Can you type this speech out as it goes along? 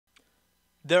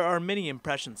There are many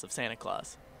impressions of Santa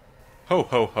Claus. Ho,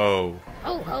 ho, ho.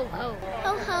 Ho, ho, ho.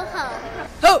 Ho, ho, ho.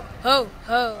 Ho, ho,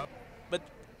 ho. But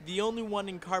the only one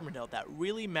in Carbondale that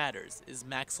really matters is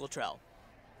Max Luttrell.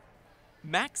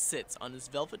 Max sits on his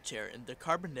velvet chair in the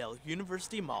Carbondale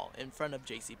University Mall in front of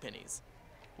JCPenney's.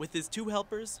 With his two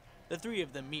helpers, the three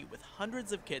of them meet with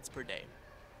hundreds of kids per day.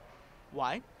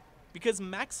 Why? Because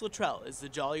Max Luttrell is the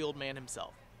jolly old man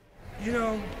himself. You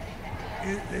know,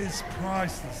 it's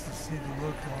priceless to see the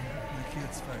look on the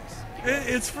kid's face.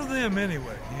 It's for them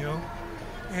anyway, you know.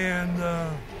 And,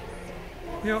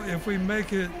 you know, if we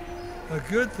make it a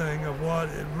good thing of what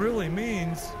it really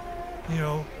means, you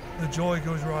know, the joy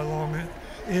goes right along it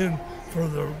in for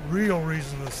the real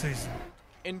reason of the season.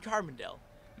 In Carbondale,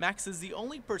 Max is the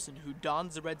only person who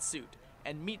dons a red suit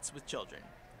and meets with children.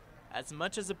 As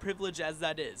much as a privilege as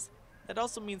that is, that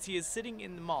also means he is sitting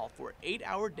in the mall for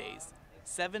 8-hour days,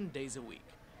 7 days a week.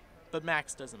 But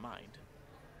Max doesn't mind.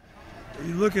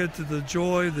 You look at the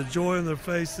joy on their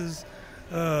faces,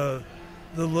 the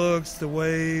looks, the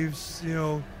waves, you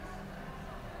know,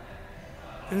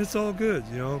 and it's all good,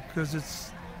 you know, because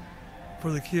it's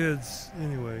for the kids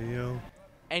anyway, you know.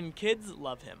 And kids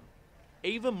love him.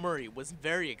 Ava Murray was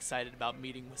very excited about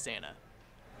meeting with Santa.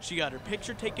 She got her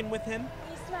picture taken with him.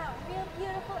 You smell real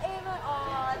beautiful, Ava.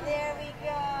 Aw, there we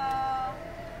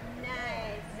go.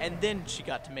 Nice. And then she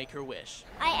got to make her wish.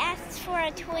 I asked for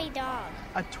a toy dog.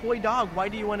 A toy dog? Why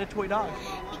do you want a toy dog?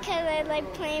 Because I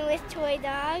like playing with toy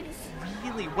dogs.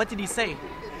 Really? What did he say?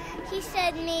 He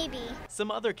said maybe.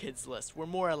 Some other kids' lists were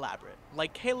more elaborate,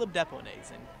 like Caleb Deponet's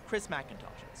and Chris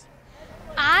McIntosh's.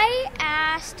 I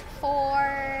asked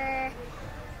for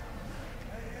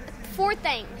 4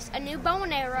 things: a new bow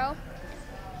and arrow,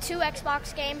 2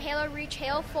 Xbox game, Halo Reach,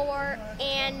 Halo 4,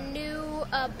 and new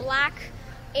black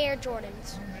Air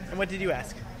Jordans. And what did you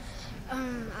ask?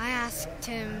 I asked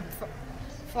him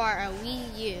for a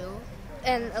Wii U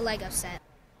and a Lego set.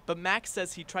 But Max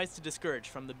says he tries to discourage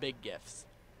from the big gifts.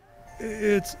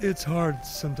 It's hard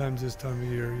sometimes this time of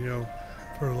year, you know,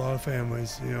 for a lot of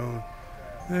families, you know.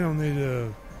 They don't need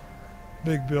a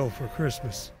big bill for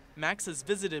Christmas. Max has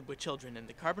visited with children in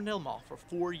the Carbondale Mall for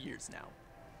 4 years now.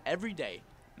 Every day,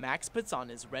 Max puts on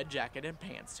his red jacket and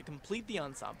pants to complete the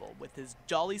ensemble with his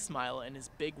jolly smile and his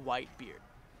big white beard.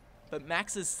 But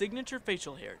Max's signature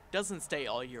facial hair doesn't stay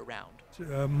all year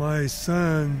round. My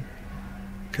son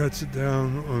cuts it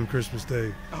down on Christmas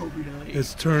Day. Oh, really?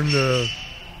 It's turned a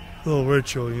little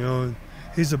ritual, you know.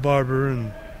 He's a barber,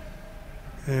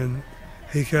 and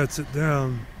he cuts it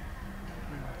down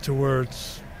to where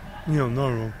it's, you know,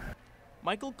 normal.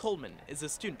 Michael Coleman is a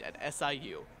student at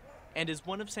SIU and is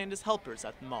one of Santa's helpers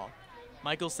at the mall.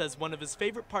 Michael says one of his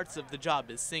favorite parts of the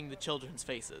job is seeing the children's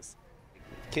faces.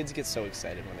 Kids get so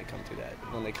excited when they come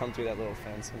through that little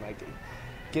fence, and like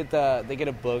they get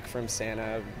a book from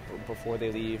Santa before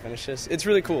they leave, and it's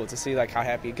really cool to see like how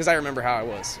happy, because I remember how I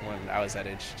was when I was that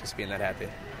age, just being that happy.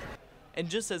 And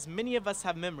just as many of us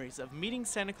have memories of meeting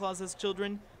Santa Claus as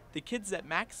children, the kids that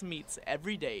Max meets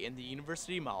every day in the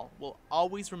University Mall will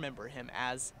always remember him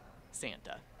as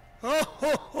Santa. Ho,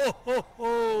 ho, ho, ho,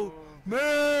 ho.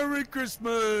 Merry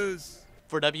Christmas!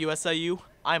 For WSIU,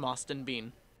 I'm Austin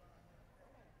Bean.